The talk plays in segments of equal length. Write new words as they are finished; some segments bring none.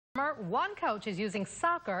One coach is using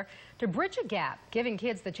soccer to bridge a gap, giving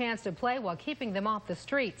kids the chance to play while keeping them off the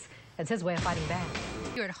streets. It's his way of fighting back.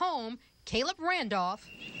 Here at home, Caleb Randolph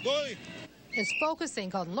is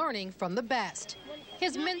focusing on learning from the best.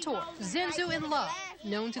 His mentor, Zinzu in Love,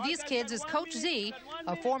 known to these kids as Coach Z,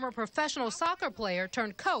 a former professional soccer player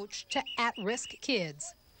turned coach to at-risk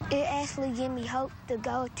kids. It actually gave me hope to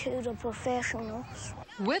go to the professionals.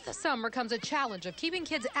 With summer comes a challenge of keeping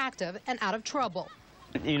kids active and out of trouble.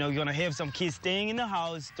 You know, you're going to have some kids staying in the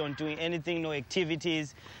house, don't doing anything, no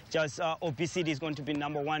activities. Just obesity is going to be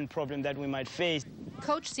 #1 problem that we might face.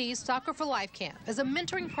 Coach C's Soccer for Life camp is a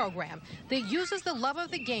mentoring program that uses the love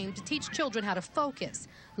of the game to teach children how to focus,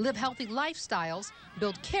 live healthy lifestyles,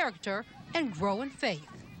 build character, and grow in faith.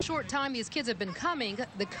 Short time these kids have been coming,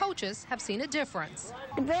 the coaches have seen a difference.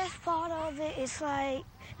 The best part of it is like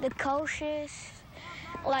the coaches,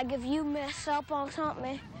 like if you mess up on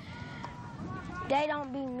something, they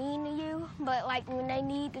don't be mean to you, but like when they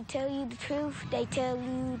need to tell you the truth, they tell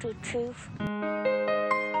you the truth.